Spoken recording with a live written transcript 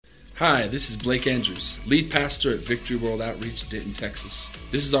Hi, this is Blake Andrews, lead pastor at Victory World Outreach, Denton, Texas.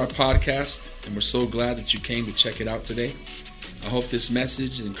 This is our podcast, and we're so glad that you came to check it out today. I hope this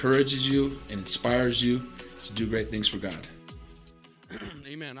message encourages you and inspires you to do great things for God.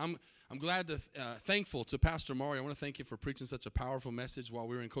 Amen. I'm glad to thankful to Pastor Maury. I want to thank you for preaching such a powerful message while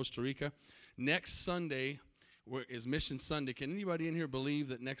we were in Costa Rica. Next Sunday is Mission Sunday. Can anybody in here believe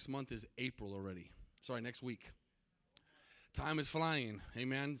that next month is April already? Sorry, next week. Time is flying,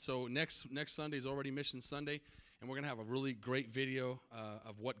 amen. So next Sunday is already Mission Sunday, and we're going to have a really great video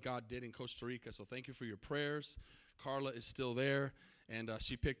of what God did in Costa Rica. So thank you for your prayers. Carla is still there, and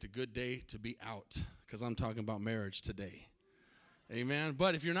she picked a good day to be out because I'm talking about marriage today, amen.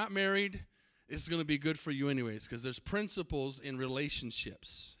 But if you're not married, it's going to be good for you anyways because there's principles in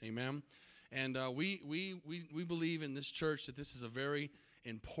relationships, amen. And we believe in this church that this is a very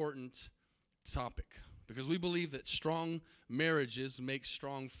important topic. Because we believe that strong marriages make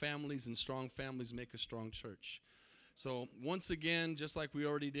strong families, and strong families make a strong church. So once again, just like we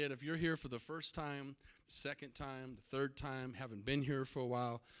already did, if you're here for the first time, second time, the third time, haven't been here for a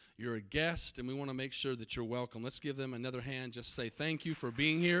while, you're a guest, and we want to make sure that you're welcome. Let's give them another hand. Just say thank you for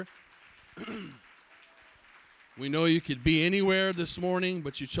being here. We know you could be anywhere this morning,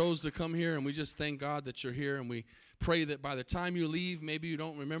 but you chose to come here, and we just thank God that you're here, and we pray that by the time you leave, maybe you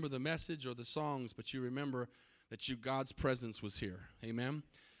don't remember the message or the songs, but you remember that God's presence was here. Amen?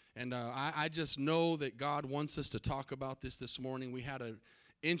 And I just know that God wants us to talk about this morning. We had an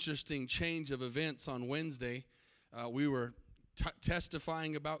interesting change of events on Wednesday. We were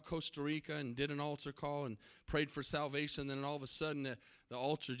testifying about Costa Rica and did an altar call and prayed for salvation. Then all of a sudden, the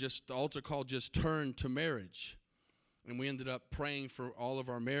altar call just turned to marriage. And we ended up praying for all of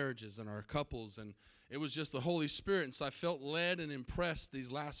our marriages and our couples, and it was just the Holy Spirit. And so I felt led and impressed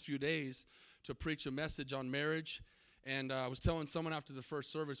these last few days to preach a message on marriage. And I was telling someone after the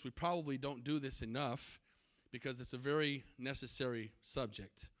first service, we probably don't do this enough because it's a very necessary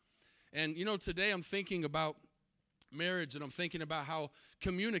subject. And, you know, today I'm thinking about marriage, and I'm thinking about how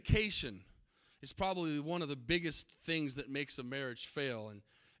communication is probably one of the biggest things that makes a marriage fail,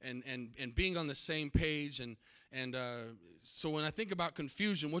 and being on the same page. And so when I think about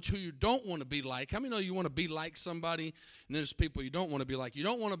confusion, who you don't want to be like, how many know you want to be like somebody, and there's people you don't want to be like? You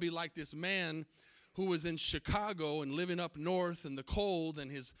don't want to be like this man who was in Chicago and living up north in the cold,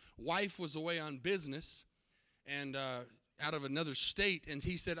 and his wife was away on business and out of another state, and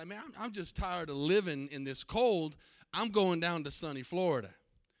he said, I'm just tired of living in this cold. I'm going down to sunny Florida.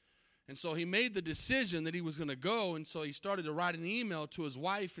 And so he made the decision that he was going to go, and so he started to write an email to his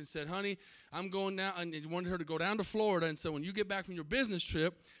wife and said, honey, I'm going down, and he wanted her to go down to Florida, and so when you get back from your business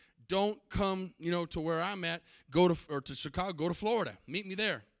trip, don't come, to where I'm at, to Chicago, go to Florida, meet me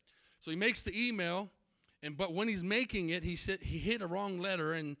there. So he makes the email, but when he's making it, he said he hit a wrong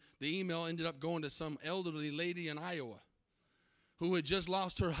letter, and the email ended up going to some elderly lady in Iowa who had just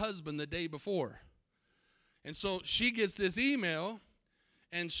lost her husband the day before. And so she gets this email,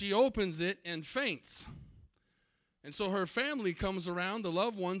 and she opens it and faints. And so her family comes around, the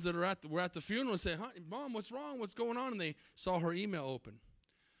loved ones that were at the funeral, and say, honey, Mom, what's wrong? What's going on? And they saw her email open.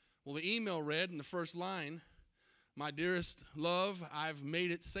 Well, the email read in the first line, my dearest love, I've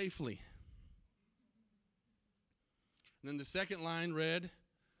made it safely. And then the second line read,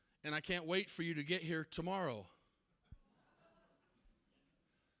 and I can't wait for you to get here tomorrow.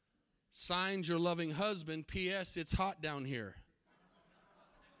 Signed, your loving husband, P.S. It's hot down here.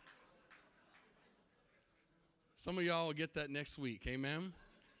 Some of y'all will get that next week, amen?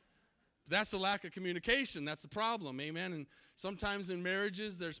 That's a lack of communication. That's a problem, amen? And sometimes in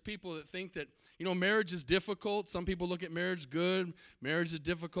marriages, there's people that think that, marriage is difficult. Some people look at marriage good. Marriage is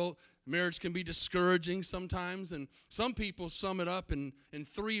difficult. Marriage can be discouraging sometimes. And some people sum it up in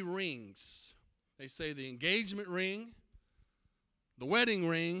 3 rings. They say the engagement ring, the wedding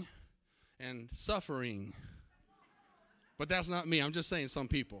ring, and suffering. But that's not me. I'm just saying some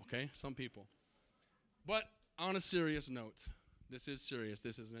people, okay? Some people. But on a serious note, this is serious,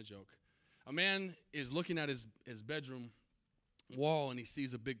 this isn't a joke. A man is looking at his bedroom wall, and he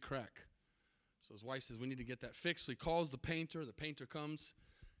sees a big crack. So his wife says, we need to get that fixed. So he calls the painter comes,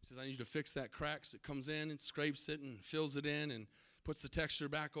 he says, I need you to fix that crack. So it comes in and scrapes it and fills it in and puts the texture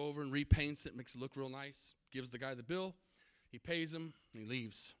back over and repaints it, makes it look real nice, gives the guy the bill, he pays him, and he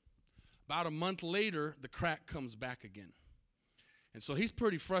leaves. About a month later, the crack comes back again. And so he's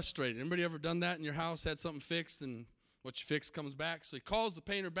pretty frustrated. Anybody ever done that in your house, had something fixed, and what you fixed comes back? So he calls the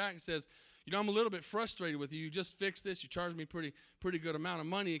painter back and says, I'm a little bit frustrated with you. You just fixed this. You charged me pretty good amount of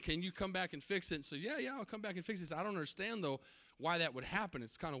money. Can you come back and fix it? And so, yeah, I'll come back and fix it. I don't understand, though, why that would happen.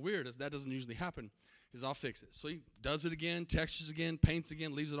 It's kind of weird. That doesn't usually happen. He says, I'll fix it. So he does it again, textures again, paints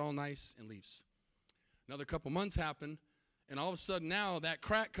again, leaves it all nice, and leaves. Another couple months happen, and all of a sudden now that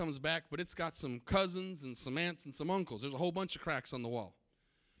crack comes back, but it's got some cousins and some aunts and some uncles. There's a whole bunch of cracks on the wall.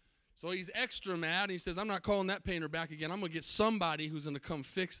 So he's extra mad, and he says, I'm not calling that painter back again. I'm going to get somebody who's going to come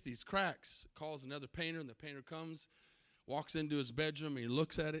fix these cracks. Calls another painter, and the painter comes, walks into his bedroom, and he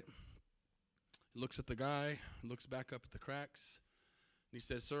looks at it. He looks at the guy, looks back up at the cracks, and he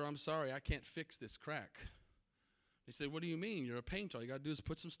says, sir, I'm sorry, I can't fix this crack. He said, what do you mean? You're a painter. All you got to do is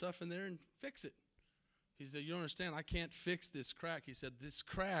put some stuff in there and fix it. He said, you don't understand, I can't fix this crack. He said, this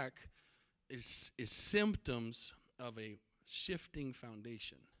crack is symptoms of a shifting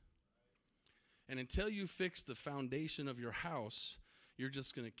foundation. And until you fix the foundation of your house, you're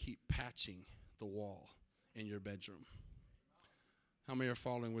just going to keep patching the wall in your bedroom. How many are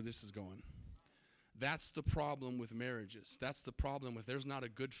following where this is going? That's the problem with marriages. That's the problem with there's not a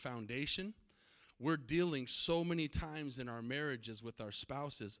good foundation. We're dealing so many times in our marriages with our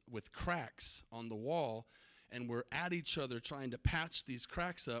spouses with cracks on the wall, and we're at each other trying to patch these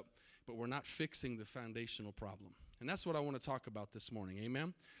cracks up, but we're not fixing the foundational problem. And that's what I want to talk about this morning.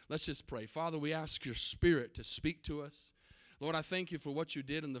 Amen? Let's just pray. Father, we ask your Spirit to speak to us. Lord, I thank you for what you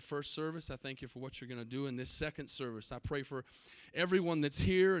did in the first service. I thank you for what you're going to do in this second service. I pray for everyone that's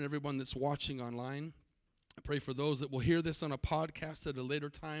here and everyone that's watching online. I pray for those that will hear this on a podcast at a later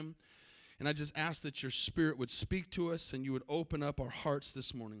time. And I just ask that your Spirit would speak to us and you would open up our hearts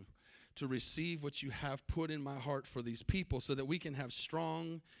this morning to receive what you have put in my heart for these people so that we can have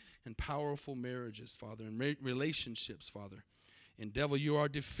strong and powerful marriages, Father, and relationships, Father. And devil, you are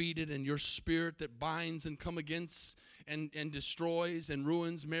defeated, and your spirit that binds and come against and destroys and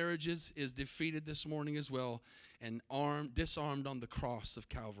ruins marriages is defeated this morning as well and disarmed on the cross of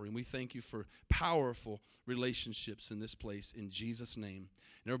Calvary. And we thank you for powerful relationships in this place in Jesus' name.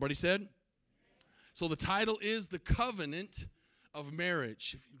 And everybody said? So the title is The Covenant of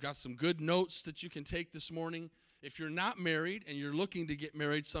Marriage. If you've got some good notes that you can take this morning. If you're not married and you're looking to get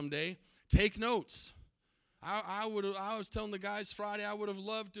married someday, take notes. I was telling the guys Friday, I would have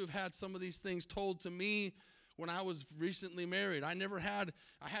loved to have had some of these things told to me when I was recently married. I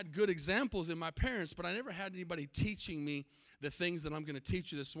had good examples in my parents, but I never had anybody teaching me the things that I'm going to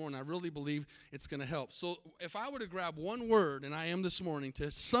teach you this morning. I really believe it's going to help. So if I were to grab one word, and I am this morning, to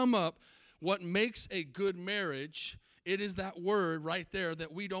sum up what makes a good marriage, it is that word right there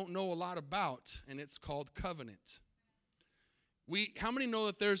that we don't know a lot about, and it's called covenant. How many know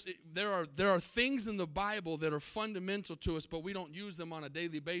that there are things in the Bible that are fundamental to us, but we don't use them on a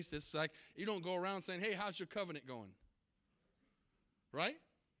daily basis? Like, you don't go around saying, hey, how's your covenant going? Right?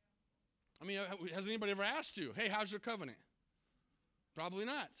 I mean, has anybody ever asked you, hey, how's your covenant? Probably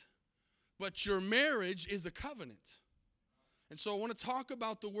not. But your marriage is a covenant. And so I want to talk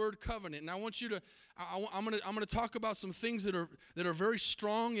about the word covenant, and I want you to. I'm going to talk about some things that are very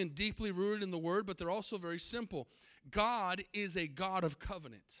strong and deeply rooted in the word, but they're also very simple. God is a God of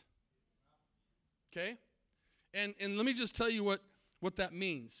covenant. Okay, and let me just tell you what that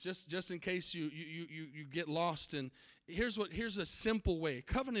means, just in case you get lost. And here's a simple way.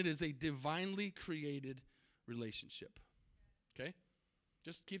 Covenant is a divinely created relationship. Okay,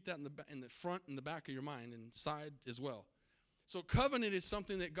 just keep that in the front and the back of your mind and side as well. So covenant is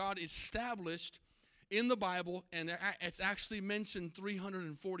something that God established in the Bible, and it's actually mentioned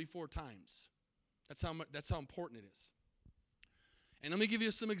 344 times. That's how important it is. And let me give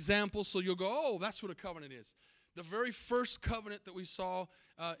you some examples so you'll go, oh, that's what a covenant is. The very first covenant that we saw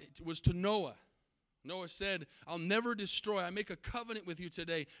was to Noah. Noah said, I'll never destroy, I make a covenant with you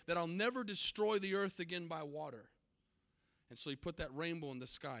today that I'll never destroy the earth again by water. And so he put that rainbow in the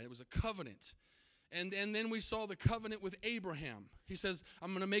sky. It was a covenant. And then we saw the covenant with Abraham. He says, I'm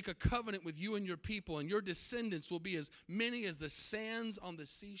going to make a covenant with you and your people, and your descendants will be as many as the sands on the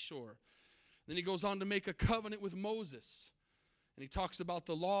seashore. Then he goes on to make a covenant with Moses. And he talks about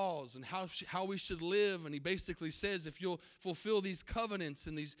the laws and how we should live. And he basically says, if you'll fulfill these covenants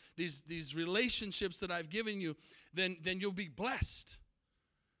and these relationships that I've given you, then you'll be blessed.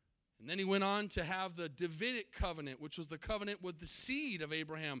 And then he went on to have the Davidic covenant, which was the covenant with the seed of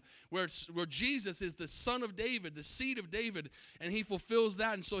Abraham, where Jesus is the son of David, the seed of David, and he fulfills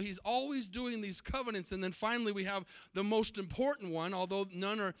that. And so he's always doing these covenants. And then finally we have the most important one, although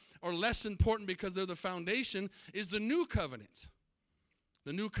none are less important because they're the foundation, is the new covenant.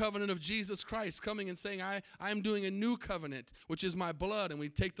 The new covenant of Jesus Christ coming and saying, I am doing a new covenant, which is my blood. And we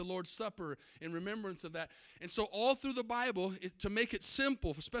take the Lord's Supper in remembrance of that. And so all through the Bible, to make it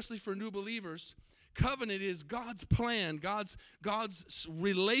simple, especially for new believers, covenant is God's plan, God's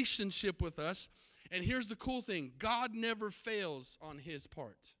relationship with us. And here's the cool thing. God never fails on his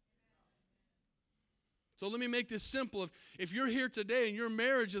part. So let me make this simple. If you're here today and your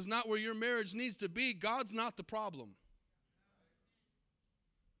marriage is not where your marriage needs to be, God's not the problem.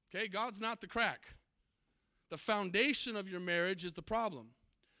 Okay, God's not the crack. The foundation of your marriage is the problem.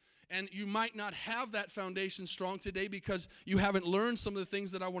 And you might not have that foundation strong today because you haven't learned some of the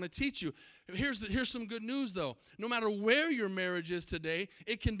things that I want to teach you. Here's some good news, though. No matter where your marriage is today,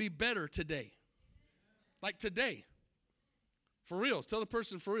 it can be better today. Like today. For reals. Tell the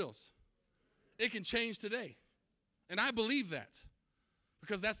person for reals. It can change today. And I believe that.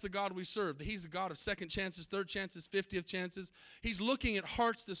 Because that's the God we serve. He's a God of second chances, third chances, 50th chances. He's looking at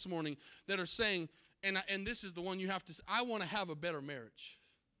hearts this morning that are saying, and this is the one you have to say, I want to have a better marriage.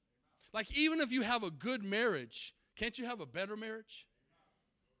 Like, even if you have a good marriage, can't you have a better marriage?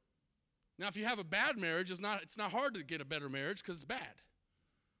 Now, if you have a bad marriage, it's not hard to get a better marriage because it's bad.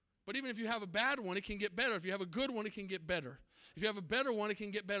 But even if you have a bad one, it can get better. If you have a good one, it can get better. If you have a better one, it can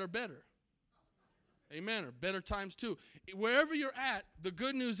get better. Amen, or better times two. Wherever you're at, the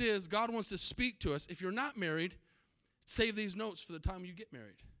good news is God wants to speak to us. If you're not married, save these notes for the time you get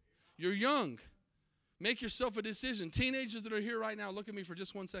married. You're young. Make yourself a decision. Teenagers that are here right now, look at me for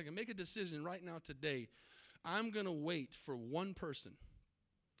just 1 second. Make a decision right now today. I'm going to wait for one person.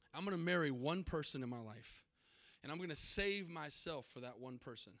 I'm going to marry one person in my life. And I'm going to save myself for that one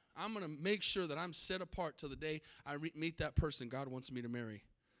person. I'm going to make sure that I'm set apart till the day I meet that person God wants me to marry.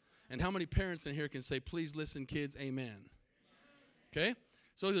 And how many parents in here can say, please listen, kids, amen? Okay?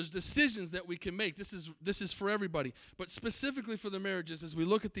 So there's decisions that we can make. This is for everybody. But specifically for the marriages, as we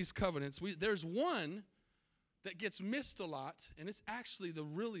look at these covenants, there's one that gets missed a lot, and it's actually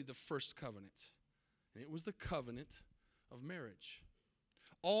really the first covenant. And it was the covenant of marriage.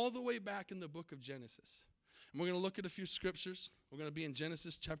 All the way back in the book of Genesis. And we're going to look at a few scriptures. We're going to be in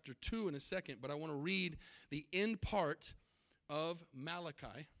Genesis chapter 2 in a second, but I want to read the end part of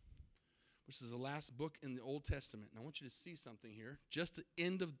Malachi, which is the last book in the Old Testament. And I want you to see something here. Just the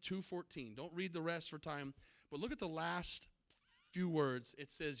end of 2:14. Don't read the rest for time, but look at the last few words.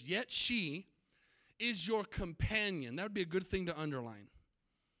 It says, yet she is your companion. That would be a good thing to underline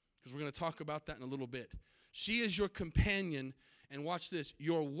because we're going to talk about that in a little bit. She is your companion, and watch this,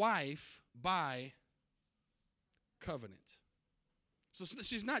 your wife by covenant. So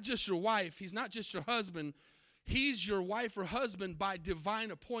she's not just your wife. He's not just your husband. He's your wife or husband by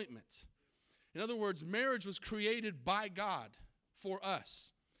divine appointment. In other words, marriage was created by God for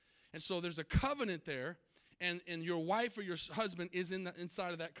us. And so there's a covenant there, and your wife or your husband is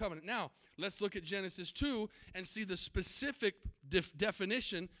inside of that covenant. Now, let's look at Genesis 2 and see the specific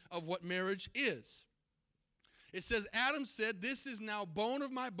definition of what marriage is. It says, Adam said, this is now bone of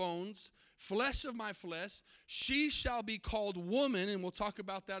my bones, flesh of my flesh. She shall be called woman, and we'll talk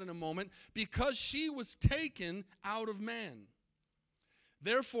about that in a moment, because she was taken out of man.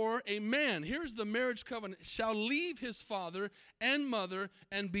 Therefore, a man, here's the marriage covenant, shall leave his father and mother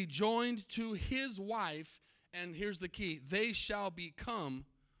and be joined to his wife. And here's the key, they shall become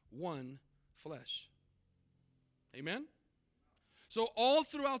one flesh. Amen? So all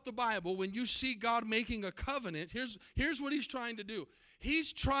throughout the Bible, when you see God making a covenant, here's what he's trying to do.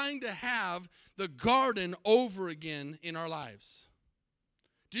 He's trying to have the garden over again in our lives.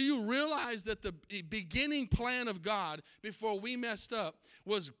 Do you realize that the beginning plan of God before we messed up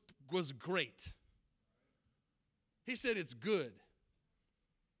was great? He said it's good.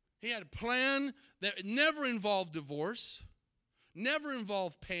 He had a plan that never involved divorce, never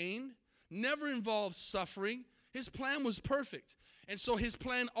involved pain, never involved suffering. His plan was perfect. And so his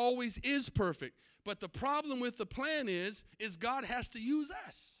plan always is perfect. But the problem with the plan is God has to use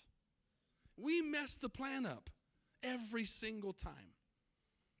us. We mess the plan up every single time.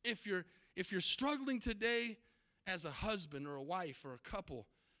 If you're struggling today as a husband or a wife or a couple,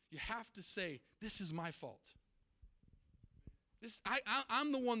 you have to say, this is my fault.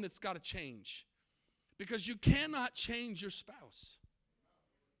 I'm the one that's got to change. Because you cannot change your spouse.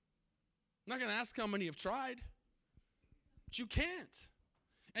 I'm not going to ask how many have tried. But you can't.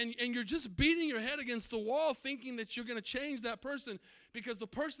 And you're just beating your head against the wall thinking that you're going to change that person, because the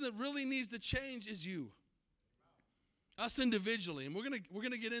person that really needs to change is you. Us individually. And we're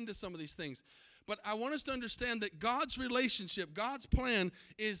going to get into some of these things. But I want us to understand that God's relationship, God's plan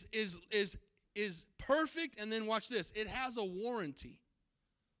is perfect. And then watch this. It has a warranty.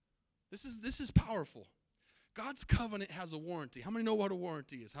 This is powerful. God's covenant has a warranty. How many know what a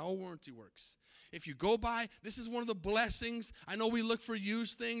warranty is? How a warranty works? If you go by, this is one of the blessings. I know we look for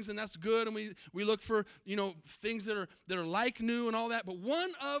used things, and that's good, and we look for, things that are like new and all that. But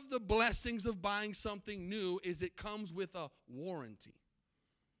one of the blessings of buying something new is it comes with a warranty.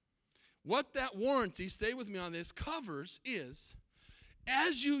 What that warranty, stay with me on this, covers is,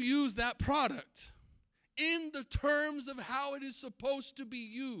 as you use that product, in the terms of how it is supposed to be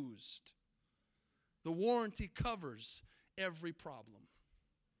used, the warranty covers every problem.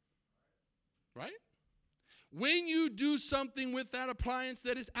 Right? When you do something with that appliance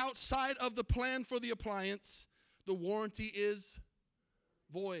that is outside of the plan for the appliance, the warranty is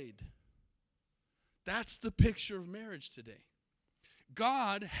void. That's the picture of marriage today.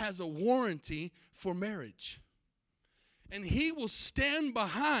 God has a warranty for marriage. And he will stand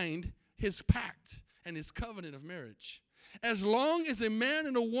behind his pact and his covenant of marriage. As long as a man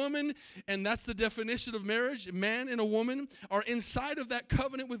and a woman, and that's the definition of marriage, a man and a woman are inside of that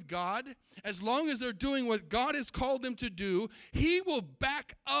covenant with God, as long as they're doing what God has called them to do, he will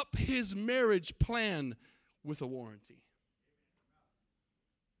back up his marriage plan with a warranty.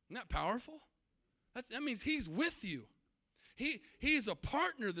 Isn't that powerful? That means he's with you. He's a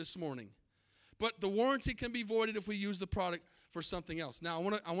partner this morning. But the warranty can be voided if we use the product for something else. Now,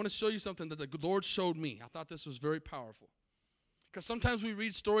 I want to show you something that the Lord showed me. I thought this was very powerful. Because sometimes we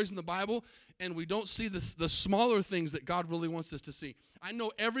read stories in the Bible and we don't see the smaller things that God really wants us to see. I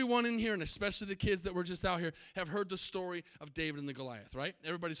know everyone in here, and especially the kids that were just out here, have heard the story of David and the Goliath, right?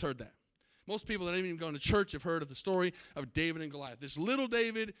 Everybody's heard that. Most people that haven't even gone to church have heard of the story of David and Goliath. This little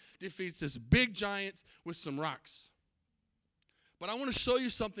David defeats this big giant with some rocks. But I want to show you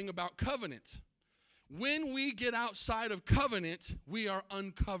something about covenant. When we get outside of covenant, we are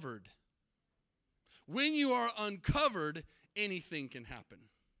uncovered. When you are uncovered, anything can happen.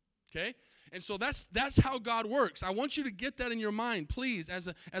 Okay? And so that's how God works. I want you to get that in your mind, please,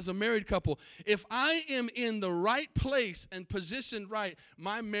 as a married couple. If I am in the right place and positioned right,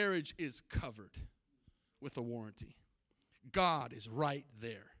 my marriage is covered with a warranty. God is right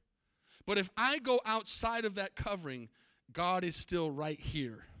there. But if I go outside of that covering, God is still right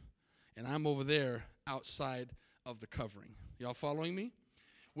here, and I'm over there outside of the covering. Y'all following me?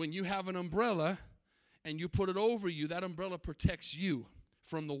 When you have an umbrella and you put it over you, that umbrella protects you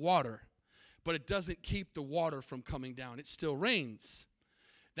from the water, but it doesn't keep the water from coming down. It still rains.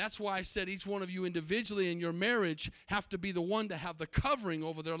 That's why I said each one of you individually in your marriage have to be the one to have the covering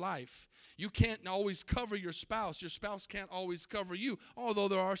over their life. You can't always cover your spouse. Your spouse can't always cover you, although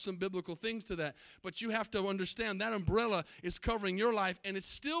there are some biblical things to that. But you have to understand that umbrella is covering your life, and it's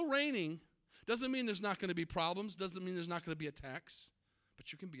still raining. Doesn't mean there's not going to be problems. Doesn't mean there's not going to be attacks.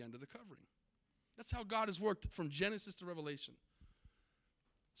 But you can be under the covering. That's how God has worked from Genesis to Revelation.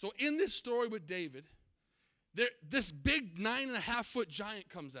 So in this story with David, this big 9.5-foot giant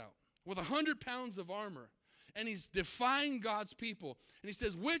comes out with 100 pounds of armor, and he's defying God's people. And he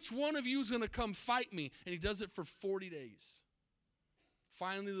says, which one of you is going to come fight me? And he does it for 40 days.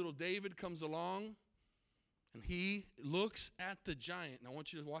 Finally, little David comes along, and he looks at the giant. And I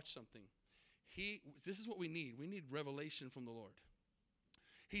want you to watch something. This is what we need. We need revelation from the Lord.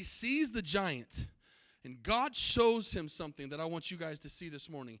 He sees the giant, and God shows him something that I want you guys to see this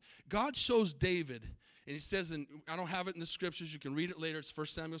morning. God shows David, and he says, and I don't have it in the scriptures. You can read it later. It's 1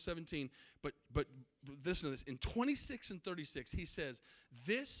 Samuel 17. But listen to this. In 26 and 36, he says,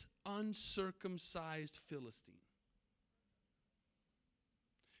 this uncircumcised Philistine.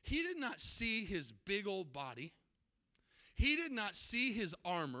 He did not see his big old body. He did not see his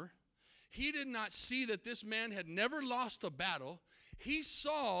armor. He did not see that this man had never lost a battle. He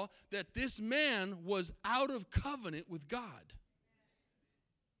saw that this man was out of covenant with God.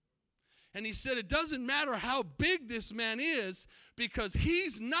 And he said, it doesn't matter how big this man is, because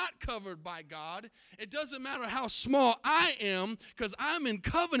he's not covered by God. It doesn't matter how small I am, because I'm in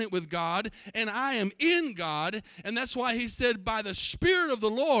covenant with God, and I am in God. And that's why he said, by the Spirit of the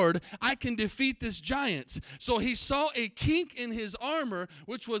Lord, I can defeat this giant. So he saw a kink in his armor,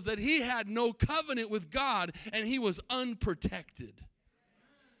 which was that he had no covenant with God, and he was unprotected.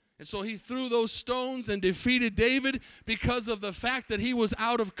 And so he threw those stones and defeated David because of the fact that he was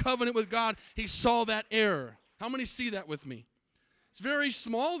out of covenant with God. He saw that error. How many see that with me? It's very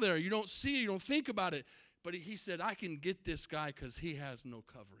small there. You don't see it. You don't think about it. But he said, I can get this guy because he has no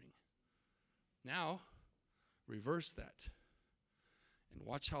covering. Now, reverse that. And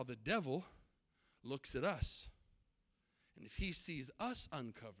watch how the devil looks at us. And if he sees us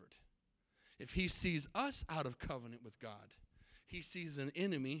uncovered, if he sees us out of covenant with God, he sees an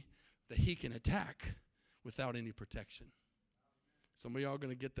enemy that he can attack without any protection. Some of y'all are going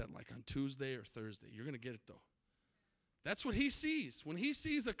to get that like on Tuesday or Thursday. You're going to get it though. That's what he sees. When he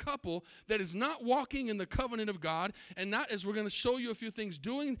sees a couple that is not walking in the covenant of God, and not, as we're going to show you a few things,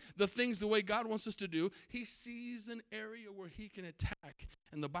 doing the things the way God wants us to do, he sees an area where he can attack.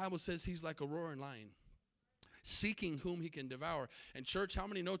 And the Bible says he's like a roaring lion, seeking whom he can devour. And church, how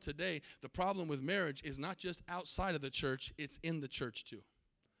many know today the problem with marriage is not just outside of the church, it's in the church too.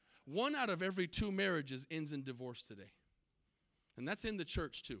 1 out of every 2 marriages ends in divorce today. And that's in the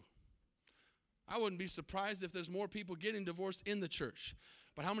church too. I wouldn't be surprised if there's more people getting divorced in the church.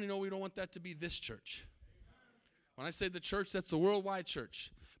 But how many know we don't want that to be this church? When I say the church, that's the worldwide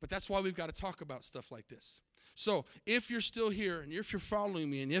church. But that's why we've got to talk about stuff like this. So if you're still here and if you're following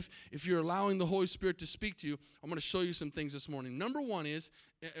me and if you're allowing the Holy Spirit to speak to you, I'm going to show you some things this morning. Number one is,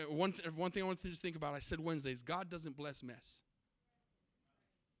 one thing I want you to think about, I said Wednesdays, God doesn't bless mess.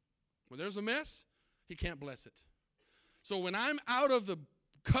 When there's a mess, he can't bless it. So when I'm out of the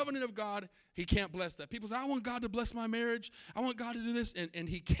covenant of God, he can't bless that. People say, I want God to bless my marriage. I want God to do this. And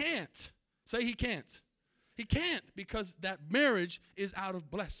he can't. Say he can't. He can't, because that marriage is out of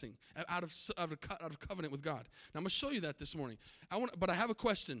blessing, out of covenant with God. Now, I'm going to show you that this morning. But I have a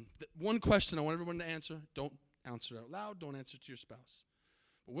question. One question I want everyone to answer. Don't answer out loud. Don't answer to your spouse.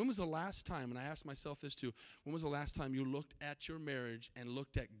 But when was the last time, and I asked myself this too, when was the last time you looked at your marriage and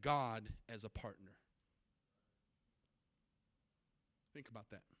looked at God as a partner? Think about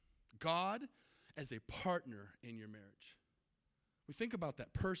that. God as a partner in your marriage. We think about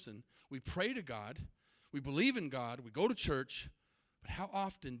that person. We pray to God. We believe in God. We go to church. But how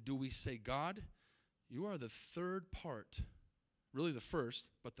often do we say, God, you are the third part, really the first,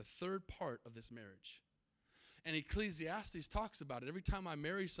 but the third part of this marriage? And Ecclesiastes talks about it. Every time I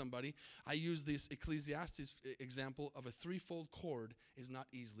marry somebody, I use this Ecclesiastes example of a threefold cord is not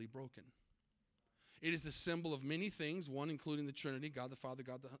easily broken. It is a symbol of many things, one including the Trinity, God the Father,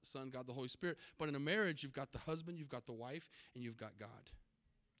 God the Son, God the Holy Spirit. But in a marriage, you've got the husband, you've got the wife, and you've got God.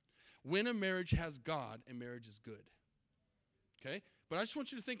 When a marriage has God, a marriage is good. Okay? But I just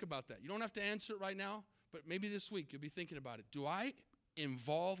want you to think about that. You don't have to answer it right now, but maybe this week you'll be thinking about it. Do I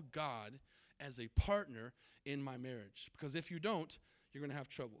involve God as a partner in my marriage? Because if you don't, you're going to have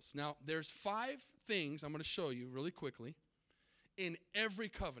troubles. Now, there's 5 things I'm going to show you really quickly in every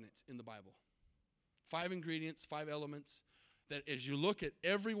covenant in the Bible. 5 ingredients, 5 elements that as you look at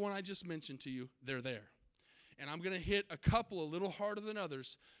every one I just mentioned to you, they're there. And I'm going to hit a couple a little harder than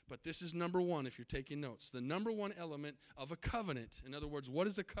others, but this is number 1 if you're taking notes. The number 1 element of a covenant, in other words, what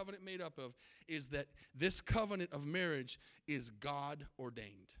is a covenant made up of, is that this covenant of marriage is God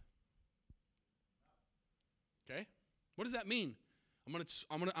ordained. Okay? What does that mean? I'm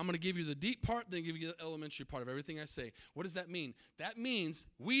going to give you the deep part, then give you the elementary part of everything I say. What does that mean? That means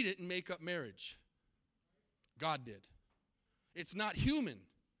we didn't make up marriage. God did. It's not human.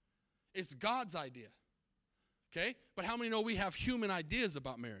 It's God's idea. Okay? But how many know we have human ideas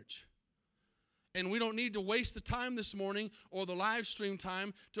about marriage? And we don't need to waste the time this morning or the live stream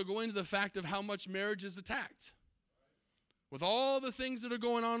time to go into the fact of how much marriage is attacked. With all the things that are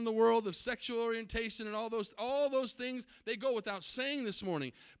going on in the world of sexual orientation and all those things, they go without saying this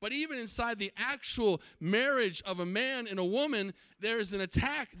morning. But even inside the actual marriage of a man and a woman, there's an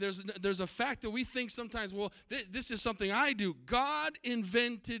attack. There's a fact that we think sometimes, well, this is something I do. God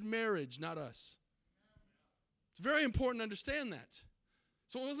invented marriage, not us. It's very important to understand that.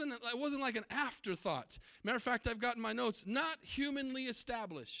 So it wasn't like an afterthought. Matter of fact, I've got in my notes, not humanly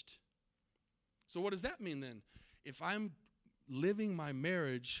established. So what does that mean then? If I'm living my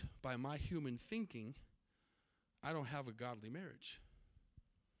marriage by my human thinking, I don't have a godly marriage.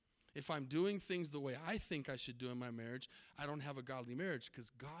 If I'm doing things the way I think I should do in my marriage, I don't have a godly marriage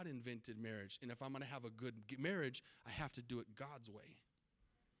because God invented marriage. And if I'm going to have a good marriage, I have to do it God's way.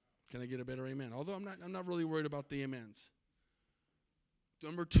 Can I get a better amen? Although I'm not really worried about the amens.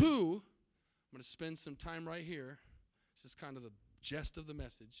 Number 2, I'm going to spend some time right here. This is kind of the gist of the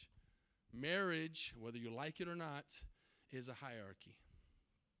message. Marriage, whether you like it or not, is a hierarchy.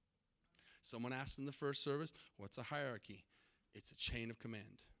 Someone asked in the first service, what's a hierarchy? It's a chain of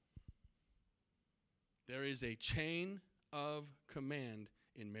command. There is a chain of command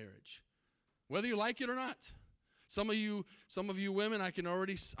in marriage, whether you like it or not. Some of you women, I can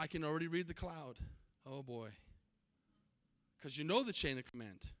already read the cloud. Oh boy. Because you know the chain of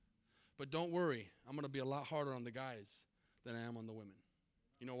command. But don't worry, I'm going to be a lot harder on the guys than I am on the women.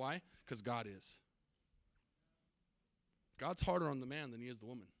 You know why? Because God is. God's harder on the man than he is the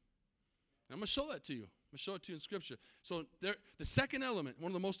woman. And I'm going to show that to you. I'm going to show it to you in Scripture. So the second element, one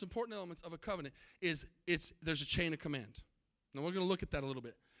of the most important elements of a covenant, is there's a chain of command. Now we're going to look at that a little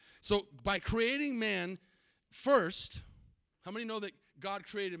bit. So by creating man first, how many know that God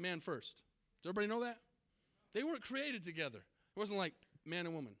created man first? Does everybody know that? They weren't created together. It wasn't like man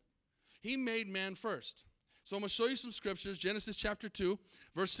and woman. He made man first. So I'm going to show you some scriptures. Genesis chapter 2,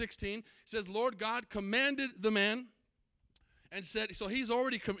 verse 16. It says, Lord God commanded the man and said, so he's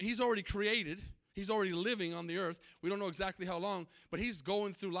already created. He's already living on the earth. We don't know exactly how long, but he's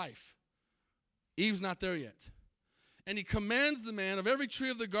going through life. Eve's not there yet. And he commands the man, of every tree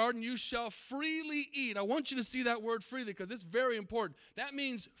of the garden you shall freely eat. I want you to see that word freely because it's very important. That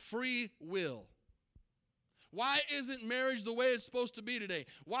means free will. Why isn't marriage the way it's supposed to be today?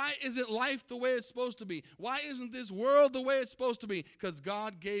 Why isn't life the way it's supposed to be? Why isn't this world the way it's supposed to be? Because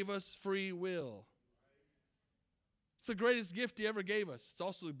God gave us free will. It's the greatest gift he ever gave us. It's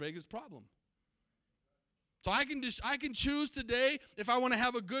also the biggest problem. So I can choose today if I want to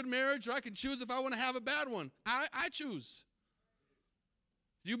have a good marriage, or I can choose if I want to have a bad one. I choose.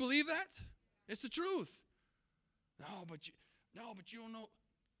 Do you believe that? It's the truth. No, but you don't know.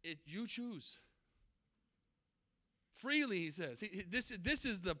 You choose. Freely, he says. This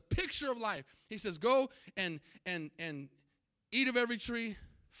is the picture of life. He says, go and eat of every tree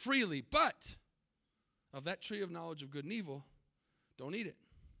freely, but of that tree of knowledge of good and evil, don't eat it.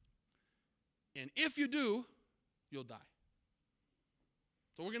 And if you do, you'll die.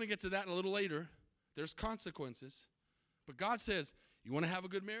 So we're going to get to that a little later. There's consequences. But God says, you want to have a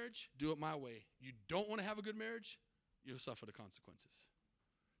good marriage? Do it my way. You don't want to have a good marriage? You'll suffer the consequences.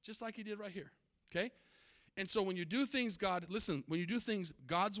 Just like he did right here. Okay? And so when you do things when you do things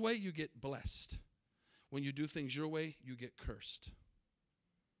God's way, you get blessed. When you do things your way, you get cursed.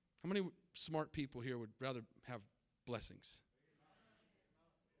 How many smart people here would rather have blessings?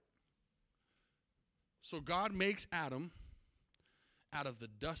 So God makes Adam out of the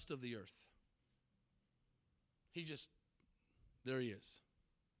dust of the earth. There he is.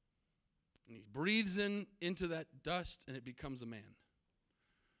 And he breathes into that dust, and it becomes a man.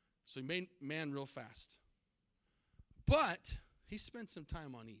 So he made man real fast. But he spent some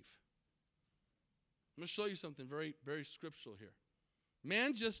time on Eve. I'm going to show you something very, very scriptural here.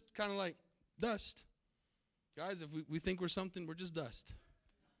 Man just kind of like dust. Guys, if we think we're something, we're just dust.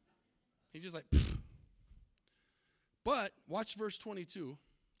 He's just like, pfft. But watch verse 22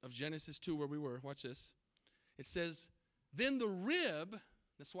 of Genesis 2 where we were. Watch this. It says, then the rib,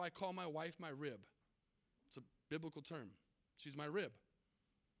 that's why I call my wife my rib. It's a biblical term. She's my rib.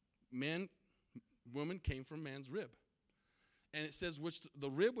 Woman came from man's rib. And it says, the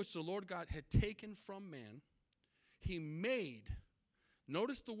rib which the Lord God had taken from man, he made.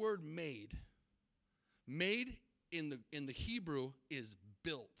 Notice the word made. Made in the Hebrew is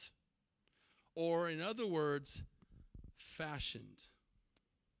built. Or in other words, fashioned.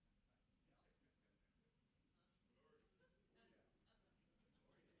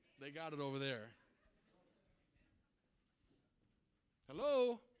 They got it over there.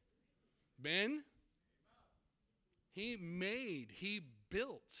 Hello? Ben? He made, he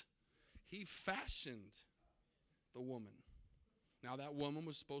built, he fashioned the woman. Now that woman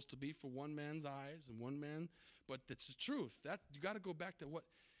was supposed to be for one man's eyes and one man, but that's the truth. That you got to go back to what.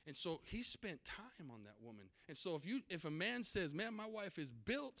 And so he spent time on that woman. And so if a man says, "Man, my wife is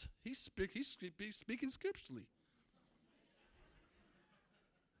built," he's speaking scripturally.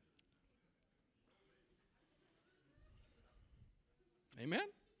 Amen.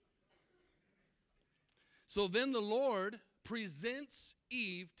 So then the Lord presents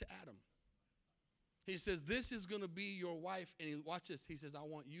Eve to Adam. He says, this is going to be your wife. And watch this. He says, I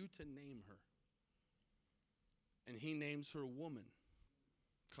want you to name her. And he names her woman,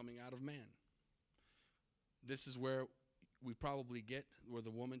 coming out of man. This is where we probably get where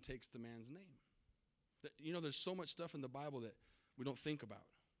the woman takes the man's name. You know, there's so much stuff in the Bible that we don't think about.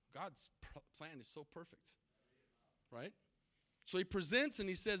 God's plan is so perfect. Right? So he presents and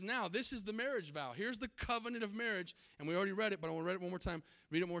he says, now, this is the marriage vow. Here's the covenant of marriage. And we already read it, but I want to read it one more time.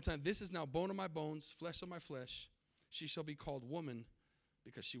 Read it one more time. This is now bone of my bones, flesh of my flesh. She shall be called woman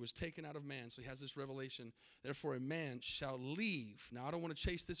because she was taken out of man. So he has this revelation. Therefore, a man shall leave. Now, I don't want to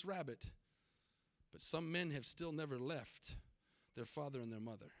chase this rabbit, but some men have still never left their father and their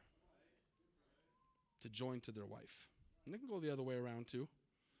mother to join to their wife. And they can go the other way around too.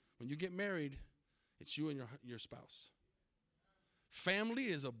 When you get married, it's you and your spouse. Family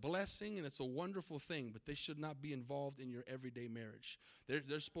is a blessing and it's a wonderful thing, but they should not be involved in your everyday marriage.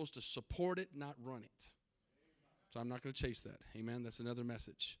 They're supposed to support it, not run it. So I'm not going to chase that. Amen. That's another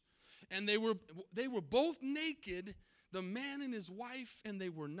message. And they were both naked, the man and his wife, and they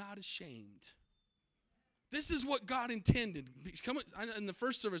were not ashamed. This is what God intended. In the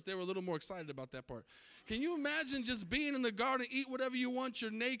first service, they were a little more excited about that part. Can you imagine just being in the garden, eat whatever you want,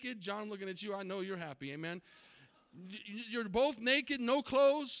 you're naked? John, looking at you, I know you're happy. Amen. You're both naked, no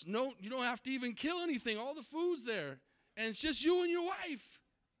clothes, you don't have to even kill anything. All the food's there. And it's just you and your wife.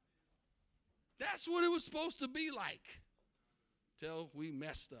 That's what it was supposed to be like. Till we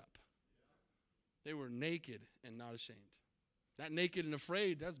messed up. They were naked and not ashamed. That naked and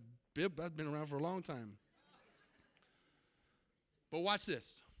afraid, that's been around for a long time. But watch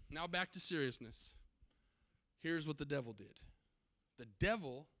this. Now back to seriousness. here's what the devil did. The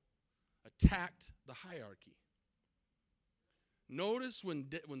devil attacked the hierarchy. Notice when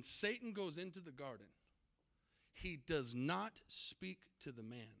Satan goes into the garden, he does not speak to the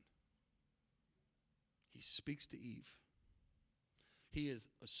man. He speaks to Eve. He is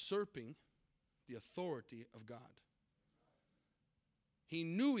usurping the authority of God. He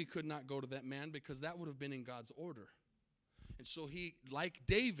knew he could not go to that man because that would have been in God's order. And so he, like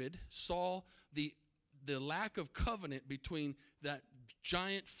David, saw the lack of covenant between that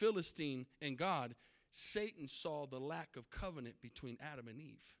giant Philistine and God. Satan saw the lack of covenant between Adam and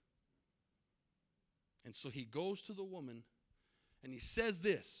Eve. And so he goes to the woman and he says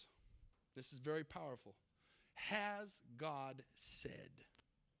this. This is very powerful. Has God said?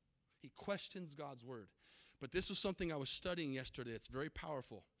 He questions God's word. But this was something I was studying yesterday. It's very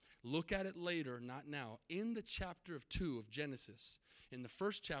powerful. Look at it later, not now. In the chapter 2 of Genesis, in the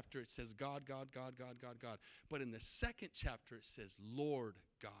first chapter it says God, God, God, God, God, God. But in the second chapter it says Lord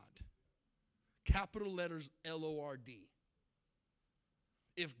God. Capital letters Lord.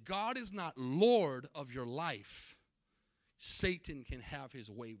 If God is not Lord of your life, Satan can have his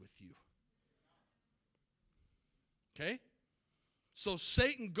way with you. Okay? So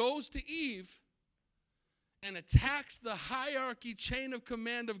Satan goes to Eve and attacks the hierarchy chain of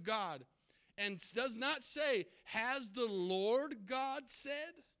command of God and does not say, has the Lord God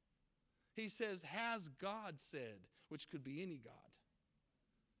said? He says, has God said, which could be any God.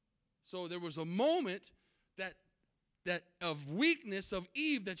 So there was a moment that of weakness of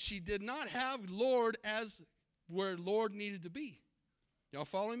Eve that she did not have Lord as where Lord needed to be. Y'all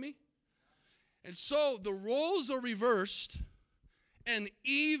following me? And so the roles are reversed and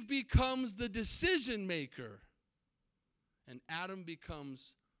Eve becomes the decision maker and Adam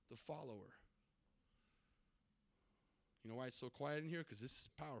becomes the follower. You know why it's so quiet in here? Because this is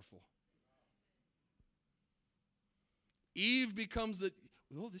powerful. Eve becomes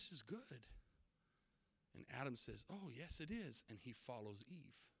oh, this is good. And Adam says, oh, yes, it is. And he follows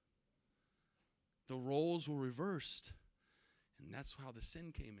Eve. The roles were reversed. And that's how the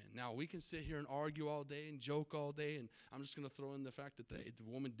sin came in. Now, we can sit here and argue all day and joke all day. And I'm just going to throw in the fact that the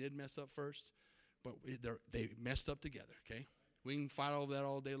woman did mess up first. But they messed up together, okay? We can fight over that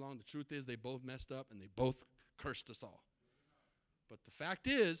all day long. The truth is they both messed up and they both cursed us all. But the fact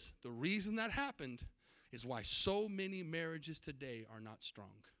is, the reason that happened is why so many marriages today are not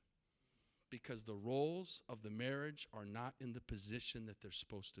strong. Because the roles of the marriage are not in the position that they're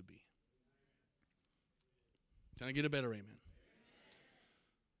supposed to be. Can I get a better amen?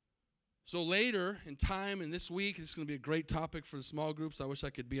 So later in time, in this week, it's going to be a great topic for the small groups. I wish I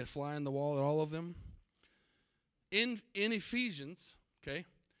could be a fly on the wall at all of them. In Ephesians, okay,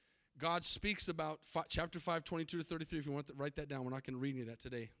 God speaks about chapter 5, 22 to 33. If you want to write that down, we're not going to read any of that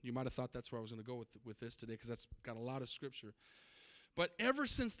today. You might have thought that's where I was going to go with this today because that's got a lot of scripture. But ever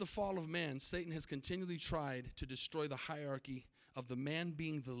since the fall of man, Satan has continually tried to destroy the hierarchy of the man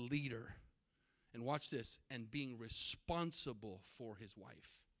being the leader. And watch this, and being responsible for his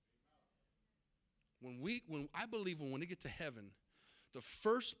wife. I believe when we get to heaven, the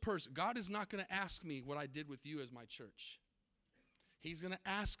first person, God is not going to ask me what I did with you as my church. He's going to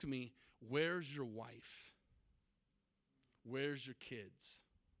ask me, where's your wife? Where's your kids?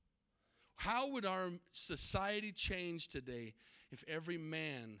 How would our society change today if every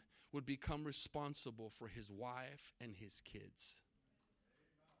man would become responsible for his wife and his kids?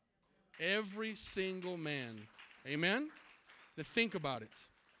 Every single man. Amen? Now think about it.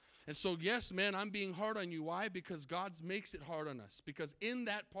 And so, yes, man, I'm being hard on you. Why? Because God makes it hard on us. Because in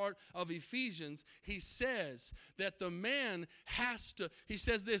that part of Ephesians, he says that the man has to, he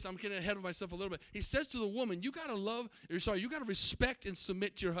says this, I'm getting ahead of myself a little bit. He says to the woman, you got to respect and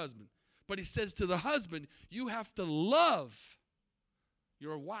submit to your husband. But he says to the husband, you have to love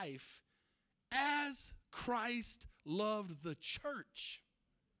your wife as Christ loved the church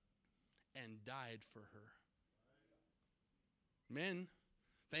and died for her. Men,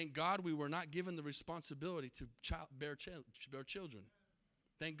 thank God we were not given the responsibility to bear children.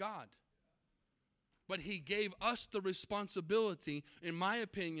 Thank God. But he gave us the responsibility, in my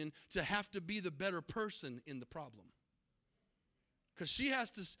opinion, to have to be the better person in the problem. Because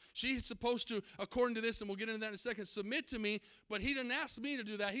she's supposed to, according to this, and we'll get into that in a second, submit to me, but he didn't ask me to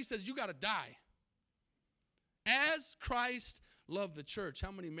do that. He says, you got to die. As Christ loved the church.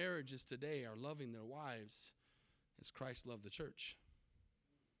 How many marriages today are loving their wives as Christ loved the church?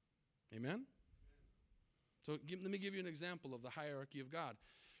 Amen? So let me give you an example of the hierarchy of God.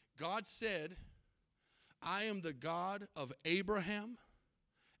 God said, I am the God of Abraham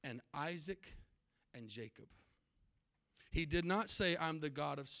and Isaac and Jacob. He did not say, I'm the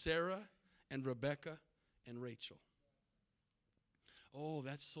God of Sarah and Rebekah and Rachel. Oh,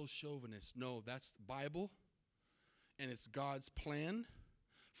 that's so chauvinist. No, that's the Bible, and it's God's plan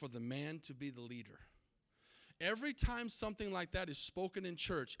for the man to be the leader. Every time something like that is spoken in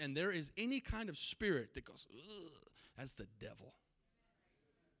church and there is any kind of spirit that goes, ugh, that's the devil.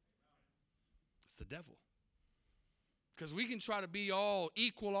 It's the devil. Because we can try to be all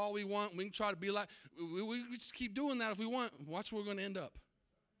equal all we want. We can try to be like, we just keep doing that if we want. Watch where we're going to end up.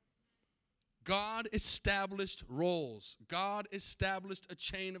 God established roles. God established a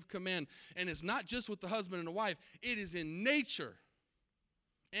chain of command. And it's not just with the husband and the wife. It is in nature.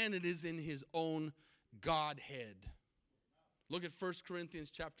 And it is in his own Godhead. Look at 1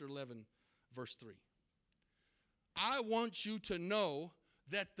 Corinthians chapter 11, verse 3. I want you to know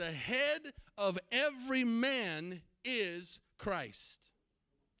that the head of every man is Christ.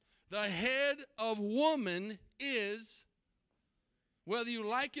 The head of woman is, whether you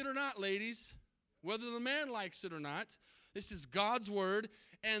like it or not, ladies, whether the man likes it or not, this is God's word,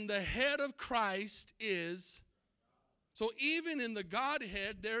 and the head of Christ is. So even in the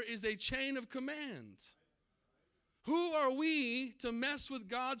Godhead, there is a chain of command. Who are we to mess with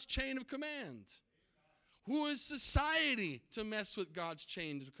God's chain of command? Who is society to mess with God's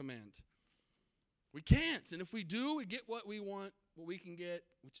chain of command? We can't. And if we do, we get what we want, what we can get,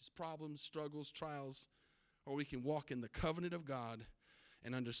 which is problems, struggles, trials, or we can walk in the covenant of God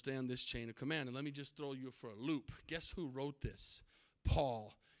and understand this chain of command. And let me just throw you for a loop. Guess who wrote this?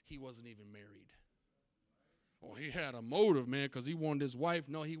 Paul. He wasn't even married. Oh, he had a motive, man, because he wanted his wife.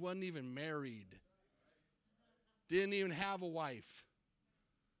 No, he wasn't even married. Didn't even have a wife.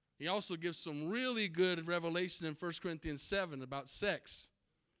 He also gives some really good revelation in 1 Corinthians 7 about sex.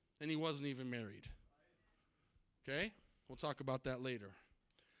 And he wasn't even married. Okay? We'll talk about that later.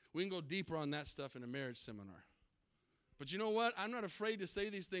 We can go deeper on that stuff in a marriage seminar. But you know what? I'm not afraid to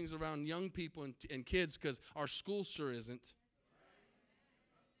say these things around young people and kids because our school sure isn't.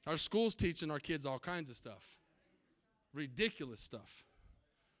 Our school's teaching our kids all kinds of stuff. Ridiculous stuff.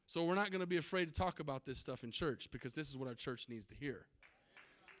 So we're not going to be afraid to talk about this stuff in church because this is what our church needs to hear.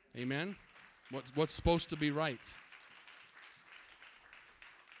 Amen? What's supposed to be right.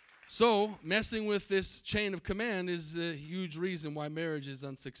 So messing with this chain of command is a huge reason why marriage is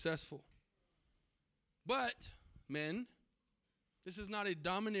unsuccessful. But, men, this is not a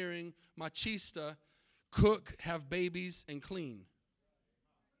domineering, machista, cook, have babies, and clean.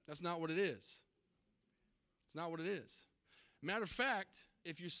 That's not what it is. It's not what it is. Matter of fact,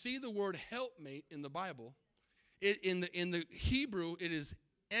 if you see the word helpmate in the Bible, in the Hebrew, it is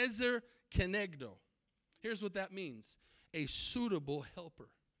ezer kenegdo. Here's what that means. A suitable helper.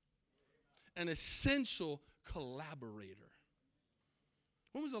 An essential collaborator.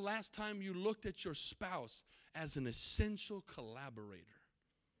 When was the last time you looked at your spouse as an essential collaborator?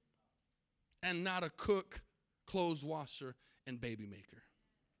 And not a cook, clothes washer, and baby maker.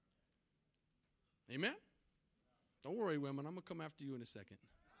 Amen? Don't worry, women. I'm going to come after you in a second.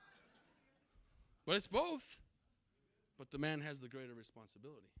 But it's both. But the man has the greater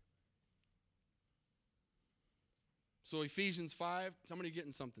responsibility. So Ephesians 5, somebody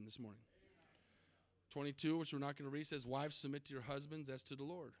getting something this morning. 22, which we're not going to read, says, wives, submit to your husbands as to the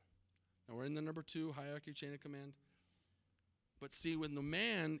Lord. Now we're in the number 2, hierarchy, chain of command. But see, when the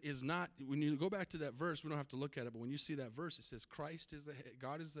man is not, when you go back to that verse, we don't have to look at it, but when you see that verse, it says Christ is the head,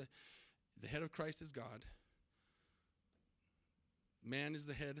 God is the head of Christ is God. Man is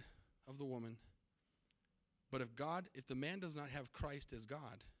the head of the woman. But if the man does not have Christ as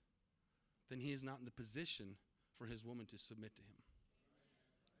God, then he is not in the position for his woman to submit to him.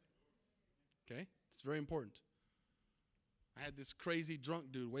 Okay? It's very important. I had this crazy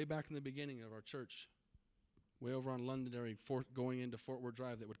drunk dude way back in the beginning of our church, way over on Londonderry, going into Fort Worth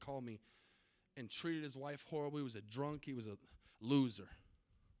Drive, that would call me and treated his wife horribly. He was a drunk. He was a loser,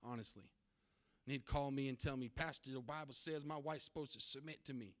 honestly. And he'd call me and tell me, Pastor, the Bible says my wife's supposed to submit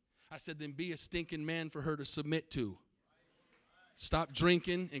to me. I said, then be a stinking man for her to submit to. Stop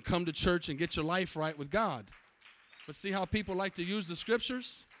drinking and come to church and get your life right with God. But see how people like to use the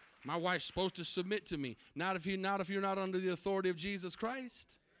scriptures? My wife's supposed to submit to me. Not if you're not under the authority of Jesus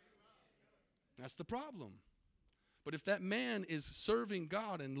Christ. That's the problem. But if that man is serving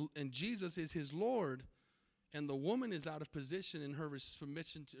God and Jesus is his Lord, and the woman is out of position in her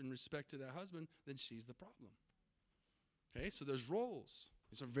submission in respect to that husband, then she's the problem. Okay, so there's roles.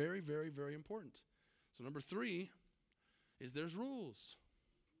 These are very, very, very important. So number 3 is there's rules.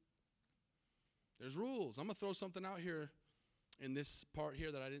 There's rules. I'm going to throw something out here in this part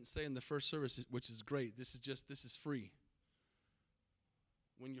here that I didn't say in the first service, which is great. This is free.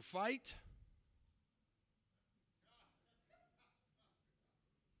 When you fight,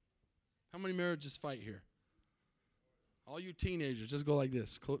 how many marriages fight here? All you teenagers, just go like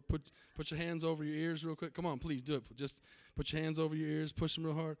this. Put your hands over your ears real quick. Come on, please do it. Just put your hands over your ears. Push them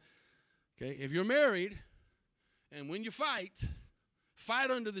real hard. Okay? If you're married, and when you fight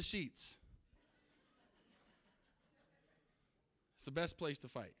under the sheets. It's the best place to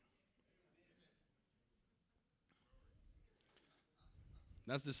fight.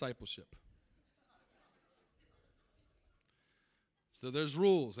 That's discipleship. So there's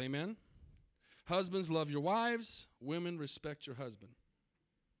rules, amen? Husbands, love your wives. Women, respect your husband.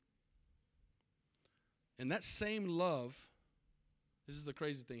 And that same love, this is the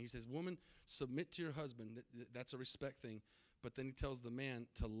crazy thing. He says, woman, submit to your husband. That's a respect thing. But then he tells the man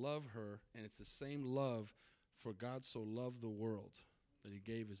to love her, and it's the same love, for God so loved the world that he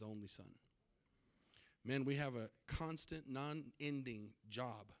gave his only son. Men, we have a constant, non-ending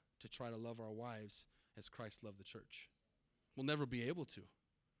job to try to love our wives as Christ loved the church. We'll never be able to,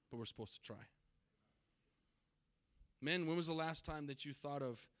 but we're supposed to try. Men, when was the last time that you thought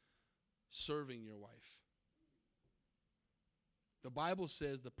of serving your wife? The Bible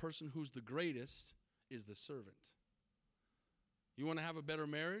says the person who's the greatest is the servant. You want to have a better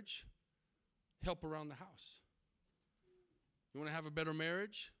marriage? Help around the house. You want to have a better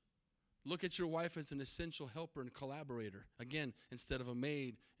marriage? Look at your wife as an essential helper and collaborator. Again, instead of a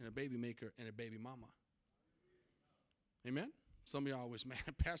maid and a baby maker and a baby mama. Amen? Some of y'all always, man,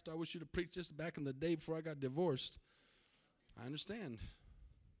 Pastor, I wish you'd have preached this back in the day before I got divorced. I understand.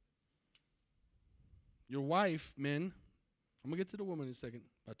 Your wife, men, I'm going to get to the woman in a second.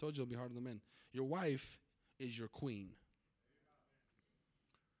 I told you it'll be harder than men. Your wife is your queen.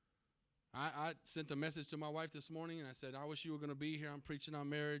 I sent a message to my wife this morning, and I said, I wish you were going to be here. I'm preaching on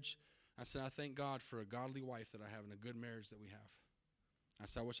marriage. I said, I thank God for a godly wife that I have and a good marriage that we have. I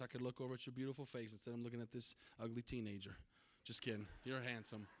said, I wish I could look over at your beautiful face instead of looking at this ugly teenager. Just kidding. You're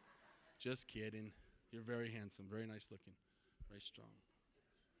handsome. Just kidding. You're very handsome, very nice looking, very strong.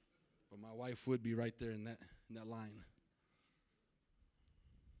 But my wife would be right there in that line.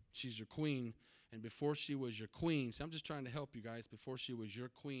 She's your queen. And before she was your queen, see, I'm just trying to help you guys. Before she was your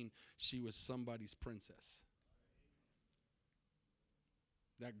queen, she was somebody's princess.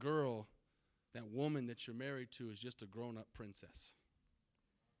 That girl, that woman that you're married to is just a grown-up princess.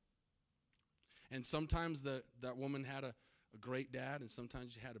 And sometimes that woman had a great dad, and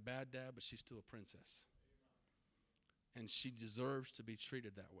sometimes she had a bad dad, but she's still a princess. And she deserves to be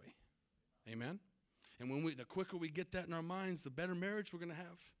treated that way. Amen? And the quicker we get that in our minds, the better marriage we're going to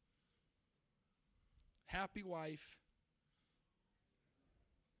have. Happy wife,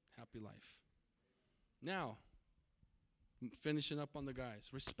 happy life. Now, finishing up on the guys.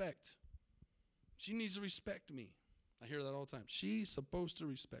 Respect. She needs to respect me. I hear that all the time. She's supposed to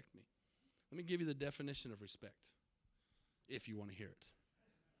respect me. Let me give you the definition of respect, if you want to hear it.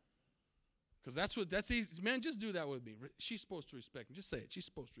 Because that's easy. Man, just do that with me. She's supposed to respect me. Just say it. She's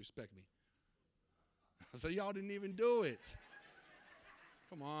supposed to respect me. So y'all didn't even do it.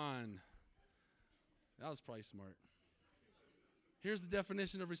 Come on. That was probably smart. Here's the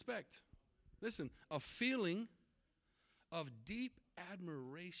definition of respect. Listen, a feeling of deep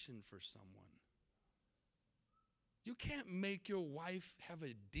admiration for someone. You can't make your wife have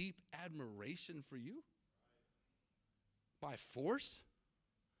a deep admiration for you by force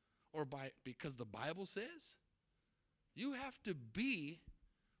or because the Bible says. You have to be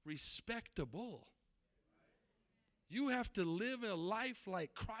respectable. You have to live a life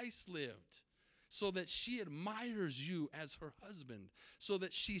like Christ lived, so that she admires you as her husband, so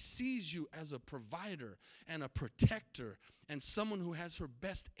that she sees you as a provider and a protector and someone who has her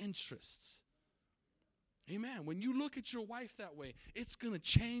best interests. Amen. When you look at your wife that way, it's going to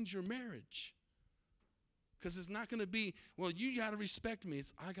change your marriage. Because it's not going to be, well, you got to respect me.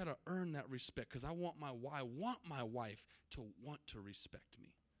 It's I got to earn that respect because I want my wife to want to respect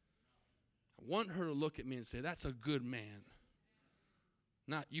me. I want her to look at me and say, that's a good man.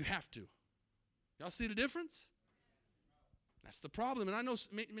 Not, you have to. Y'all see the difference? That's the problem. And I know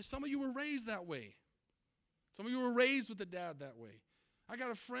some of you were raised that way. Some of you were raised with the dad that way. I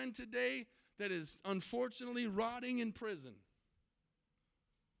got a friend today that is unfortunately rotting in prison.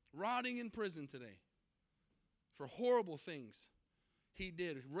 Rotting in prison today for horrible things he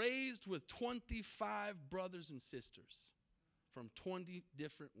did. Raised with 25 brothers and sisters from 20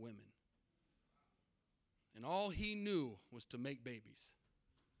 different women. And all he knew was to make babies.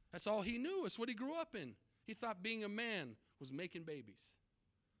 That's all he knew. It's what he grew up in. He thought being a man was making babies.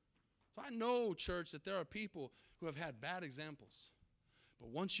 So I know, church, that there are people who have had bad examples. But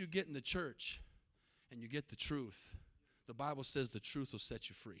once you get in the church and you get the truth, the Bible says the truth will set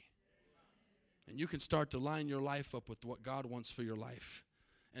you free. And you can start to line your life up with what God wants for your life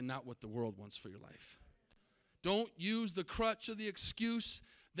and not what the world wants for your life. Don't use the crutch or the excuse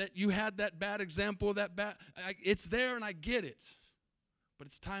that you had that bad example, it's there and I get it. But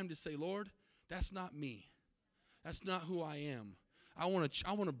it's time to say, Lord, that's not me. That's not who I am. I want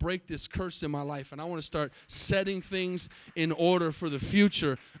to break this curse in my life, and I want to start setting things in order for the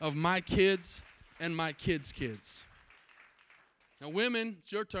future of my kids and my kids' kids. Now, women,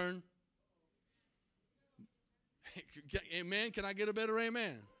 it's your turn. Amen. Can I get a better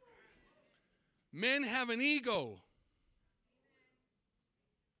amen? Men have an ego.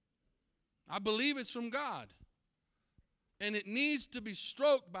 I believe it's from God. And it needs to be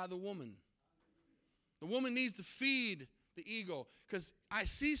stroked by the woman. The woman needs to feed the ego. Because I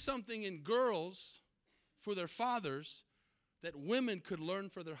see something in girls for their fathers that women could learn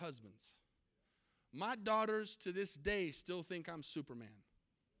for their husbands. My daughters to this day still think I'm Superman.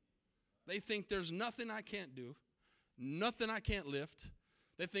 They think there's nothing I can't do, nothing I can't lift.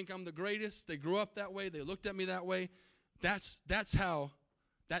 They think I'm the greatest. They grew up that way. They looked at me that way. That's how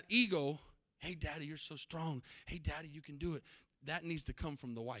that ego, hey, Daddy, you're so strong. Hey, Daddy, you can do it. That needs to come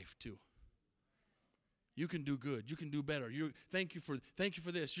from the wife, too. You can do good. You can do better. Thank you for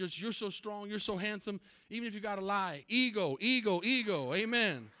this. You're so strong. You're so handsome. Even if you got to lie. Ego.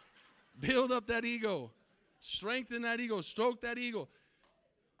 Amen. Build up that ego. Strengthen that ego. Stroke that ego.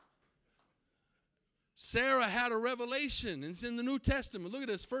 Sarah had a revelation. It's in the New Testament. Look at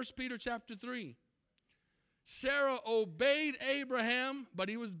this. 1 Peter chapter 3. Sarah obeyed Abraham, but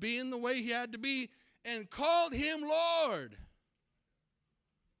he was being the way he had to be, and called him Lord.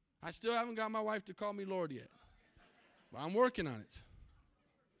 I still haven't got my wife to call me Lord yet. But I'm working on it.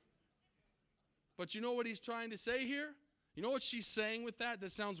 But you know what he's trying to say here? You know what she's saying with that?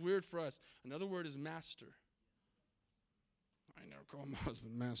 That sounds weird for us. Another word is master. I never call my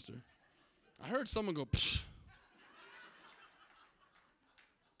husband master. I heard someone go, psh.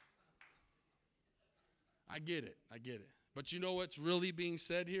 I get it. But you know what's really being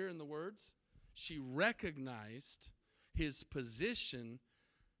said here in the words? She recognized his position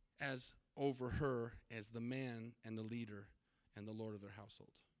as over her as the man and the leader and the Lord of their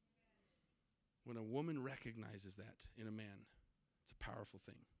household. When a woman recognizes that in a man, it's a powerful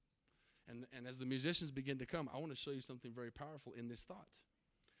thing. And as the musicians begin to come, I want to show you something very powerful in this thought.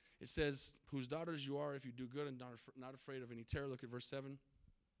 It says, whose daughters you are if you do good and not afraid of any terror. Look at verse 7.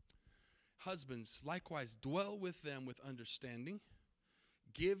 Husbands, likewise, dwell with them with understanding,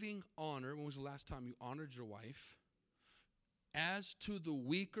 giving honor. When was the last time you honored your wife? As to the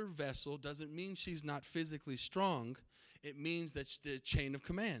weaker vessel, doesn't mean she's not physically strong. It means that's the chain of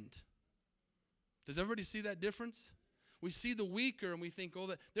command. Does everybody see that difference? We see the weaker and we think,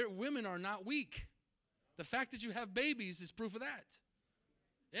 oh, women are not weak. The fact that you have babies is proof of that.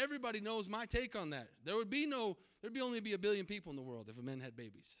 Everybody knows my take on that. There'd only be 1 billion people in the world if a man had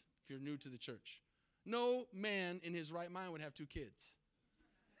babies, if you're new to the church. No man in his right mind would have 2 kids.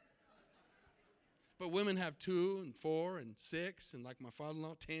 But women have 2 and 4 and 6, and like my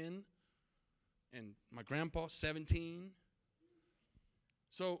father-in-law, 10, and my grandpa, 17.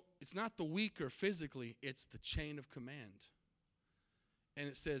 So it's not the weaker physically, it's the chain of command. And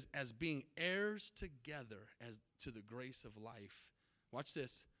it says, as being heirs together as to the grace of life. Watch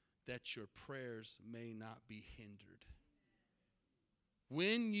this, that your prayers may not be hindered.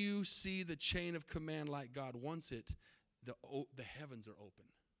 When you see the chain of command like God wants it, the heavens are open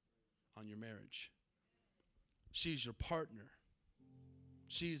on your marriage. She's your partner.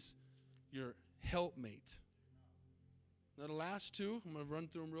 She's your helpmate. Now the last 2, I'm going to run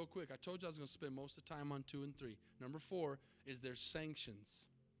through them real quick. I told you I was going to spend most of the time on 2 and 3. Number 4 is there's sanctions.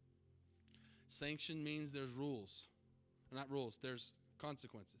 Sanction means there's rules. Not rules, there's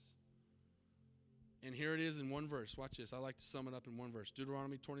consequences. And here it is in one verse. Watch this. I like to sum it up in one verse.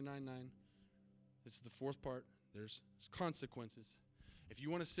 Deuteronomy 29:9. This is the 4th part. There's consequences. If you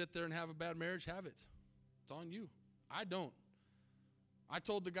want to sit there and have a bad marriage, have it. It's on you. I don't. I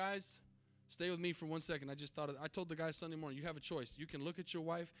told the guys, stay with me for 1 second. I told the guys Sunday morning, you have a choice. You can look at your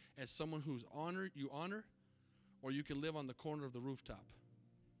wife as someone who's you honor, or you can live on the corner of the rooftop.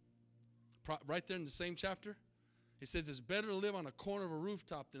 Right there in the same chapter, it says it's better to live on a corner of a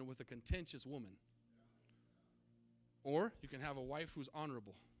rooftop than with a contentious woman. Or you can have a wife who's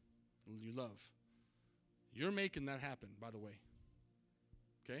honorable and you love. You're making that happen, by the way.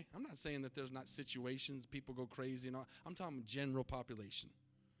 Okay? I'm not saying that there's not situations, people go crazy and all. I'm talking general population.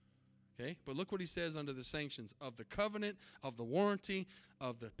 Okay? But look what he says under the sanctions of the covenant, of the warranty,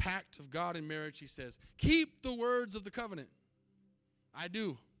 of the pact of God in marriage. He says, keep the words of the covenant. I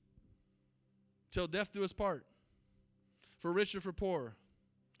do. Till death do us part. For rich or for poor.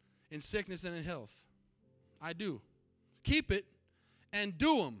 In sickness and in health. I do. Keep it and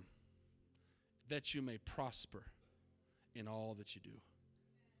do them. that you may prosper in all that you do.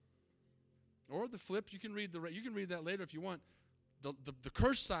 Or the flip, you can read that later if you want. The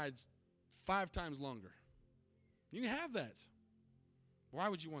curse side's 5 times longer. You can have that. Why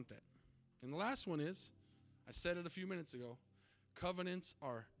would you want that? And the last one is, I said it a few minutes ago, covenants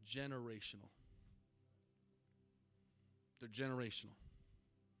are generational. They're generational.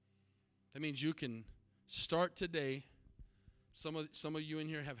 That means you can start today. Some of you in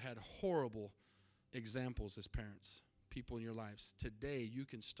here have had horrible examples as parents, people in your lives. Today, you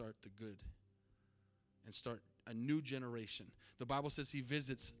can start the good and start a new generation. The Bible says he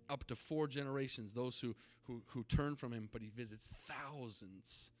visits up to 4 generations, those who turn from him, but he visits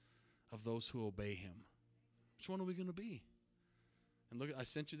thousands of those who obey him. Which one are we going to be? And look, I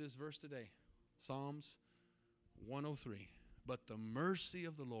sent you this verse today, Psalms 103. But the mercy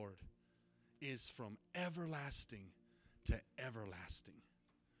of the Lord is from everlasting to everlasting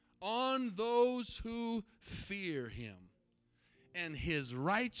on those who fear him, and his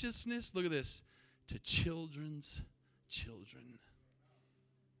righteousness, look at this, to children's children.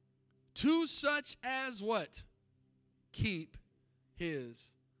 To such as what? Keep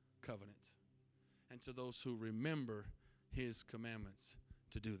his covenant. And to those who remember his commandments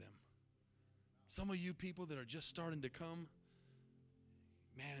to do them. Some of you people that are just starting to come,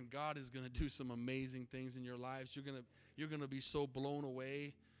 man, God is going to do some amazing things in your lives. You're going to be so blown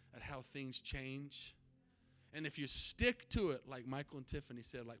away at how things change. And if you stick to it, like Michael and Tiffany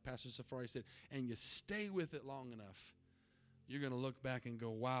said, like Pastor Safari said, and you stay with it long enough, you're going to look back and go,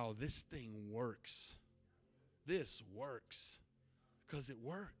 wow, this thing works. This works. Because it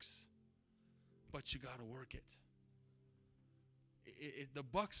works. But you got to work it. The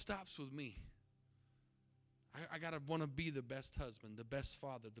buck stops with me. I got to want to be the best husband, the best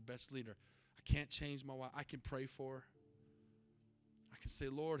father, the best leader. I can't change my wife. I can pray for her. I can say,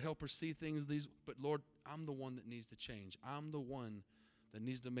 Lord, help her see things. But Lord, I'm the one that needs to change. I'm the one that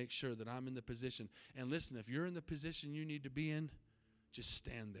needs to make sure that I'm in the position. And listen, if you're in the position you need to be in, just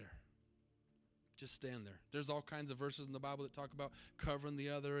stand there. Just stand there. There's all kinds of verses in the Bible that talk about covering the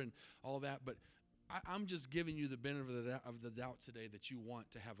other and all that. But I'm just giving you the benefit of the doubt today that you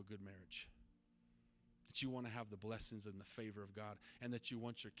want to have a good marriage. That you want to have the blessings and the favor of God, and that you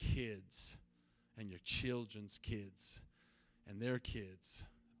want your kids and your children's kids and their kids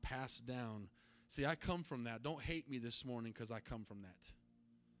passed down. See, I come from that. Don't hate me this morning because I come from that.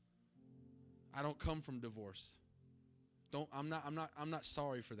 I don't come from divorce. I'm not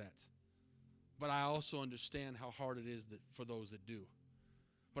sorry for that. But I also understand how hard it is for those that do.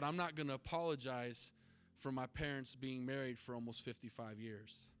 But I'm not going to apologize for my parents being married for almost 55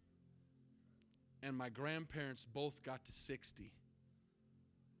 years. And my grandparents both got to 60.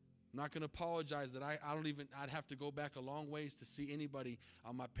 I'm not going to apologize that I'd have to go back a long ways to see anybody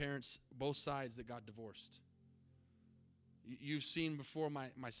on my parents, both sides, that got divorced. You've seen before my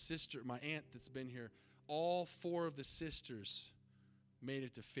sister, my aunt that's been here, all 4 of the sisters made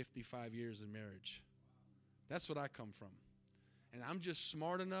it to 55 years in marriage. That's what I come from. And I'm just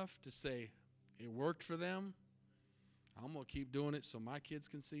smart enough to say, it worked for them. I'm going to keep doing it so my kids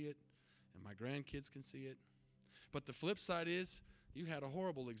can see it and my grandkids can see it. But the flip side is, you had a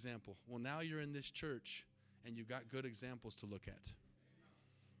horrible example. Well, now you're in this church and you've got good examples to look at.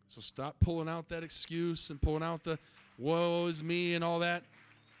 So stop pulling out that excuse and pulling out the woe is me and all that,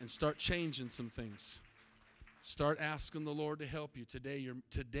 and start changing some things. Start asking the Lord to help you. Today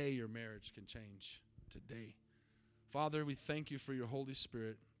your marriage can change. Today. Father, we thank you for your Holy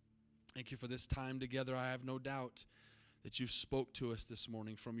Spirit. Thank you for this time together. I have no doubt that you spoke to us this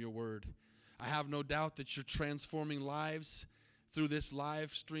morning from your word. I have no doubt that you're transforming lives through this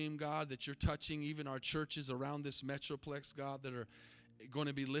live stream, God, that you're touching even our churches around this metroplex, God, that are going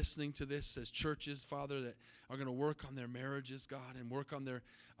to be listening to this as churches, Father, that are going to work on their marriages, God, and work on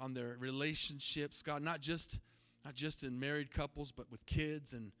their relationships, God, not just in married couples, but with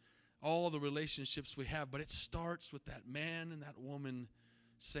kids and all the relationships we have. But it starts with that man and that woman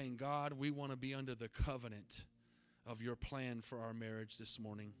saying, God, we want to be under the covenant of your plan for our marriage this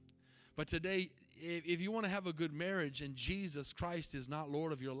morning. But today, if you want to have a good marriage and Jesus Christ is not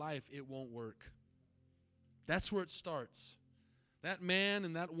Lord of your life, it won't work. That's where it starts. That man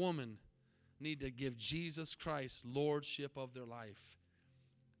and that woman need to give Jesus Christ lordship of their life.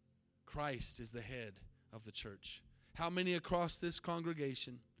 Christ is the head of the church. How many across this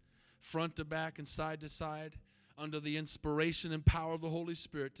congregation, front to back and side to side, under the inspiration and power of the Holy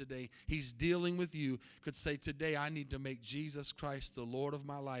Spirit today, he's dealing with you, could say, today I need to make Jesus Christ the Lord of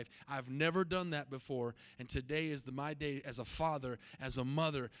my life. I've never done that before, and today is my day as a father, as a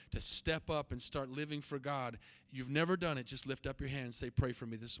mother, to step up and start living for God. You've never done it, just lift up your hand and say, pray for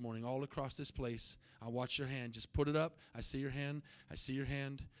me this morning. All across this place, I'll watch your hand. Just put it up. I see your hand. I see your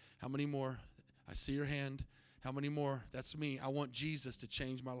hand. How many more? I see your hand. How many more? That's me. I want Jesus to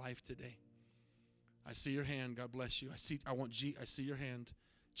change my life today. I see your hand. God bless you. I see your hand.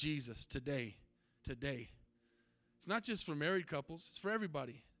 Jesus, today. It's not just for married couples. It's for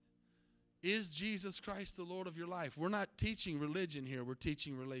everybody. Is Jesus Christ the Lord of your life? We're not teaching religion here. We're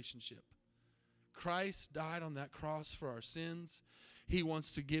teaching relationship. Christ died on that cross for our sins. He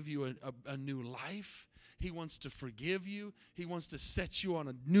wants to give you a new life. He wants to forgive you. He wants to set you on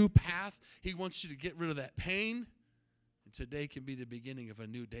a new path. He wants you to get rid of that pain. And today can be the beginning of a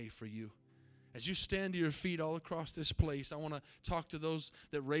new day for you. As you stand to your feet all across this place, I want to talk to those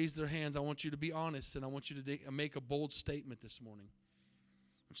that raise their hands. I want you to be honest, and I want you to make a bold statement this morning.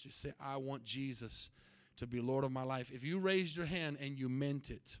 I want you to say, I want Jesus to be Lord of my life. If you raised your hand and you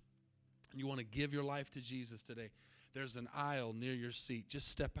meant it, and you want to give your life to Jesus today, there's an aisle near your seat. Just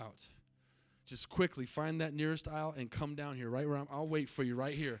step out. Just quickly find that nearest aisle and come down here. Right where I'll wait for you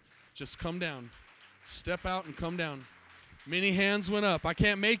right here. Just come down. Step out and come down. Many hands went up. I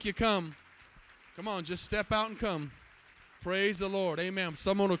can't make you come. Come on, just step out and come. Praise the Lord. Amen.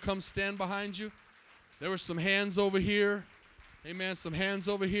 Someone will come stand behind you. There were some hands over here. Amen. Some hands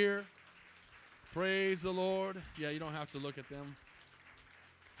over here. Praise the Lord. Yeah, you don't have to look at them.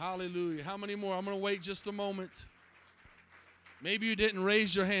 Hallelujah. How many more? I'm going to wait just a moment. Maybe you didn't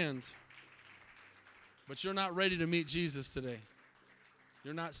raise your hand, but you're not ready to meet Jesus today.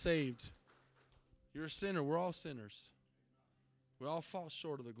 You're not saved. You're a sinner. We're all sinners. We all fall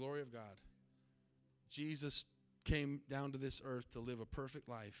short of the glory of God. Jesus came down to this earth to live a perfect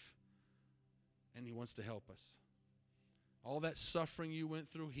life, and he wants to help us. All that suffering you went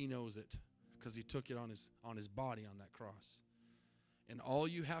through, he knows it because he took it on his body on that cross. And all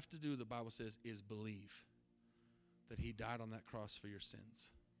you have to do, the Bible says, is believe that he died on that cross for your sins.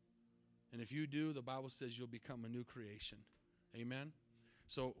 And if you do, the Bible says you'll become a new creation. Amen?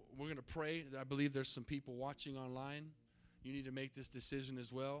 So we're going to pray. I believe there's some people watching online. You need to make this decision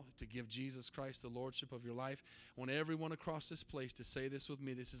as well to give Jesus Christ the lordship of your life. I want everyone across this place to say this with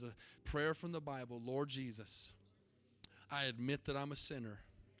me. This is a prayer from the Bible. Lord Jesus, I admit that I'm a sinner.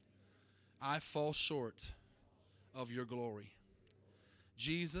 I fall short of your glory.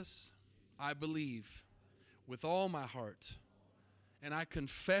 Jesus, I believe with all my heart, and I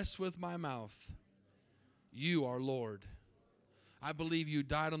confess with my mouth, you are Lord. I believe you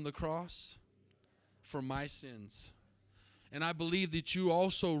died on the cross for my sins. And I believe that you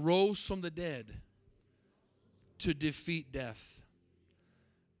also rose from the dead to defeat death.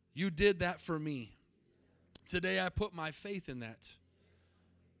 You did that for me. Today I put my faith in that.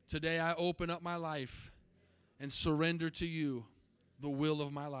 Today I open up my life and surrender to you the will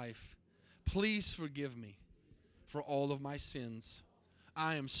of my life. Please forgive me for all of my sins.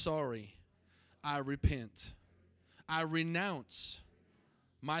 I am sorry. I repent. I renounce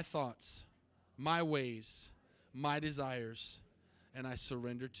my thoughts, my ways, my desires, and I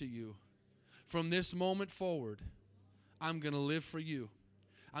surrender to you. From this moment forward, I'm going to live for you.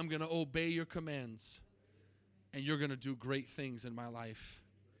 I'm going to obey your commands, and you're going to do great things in my life.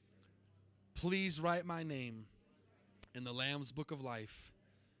 Please write my name in the Lamb's Book of Life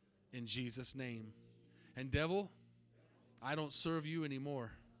in Jesus' name. And devil, I don't serve you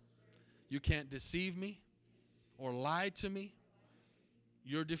anymore. You can't deceive me or lie to me.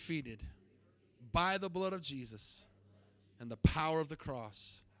 You're defeated by the blood of Jesus and the power of the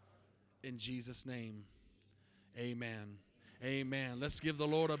cross. In Jesus' name, amen. Amen. Let's give the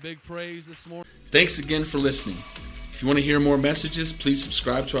Lord a big praise this morning. Thanks again for listening. If you want to hear more messages, please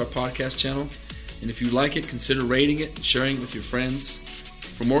subscribe to our podcast channel. And if you like it, consider rating it and sharing it with your friends.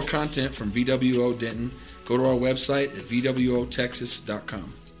 For more content from VWO Denton, go to our website at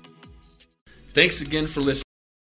VWOTexas.com. Thanks again for listening.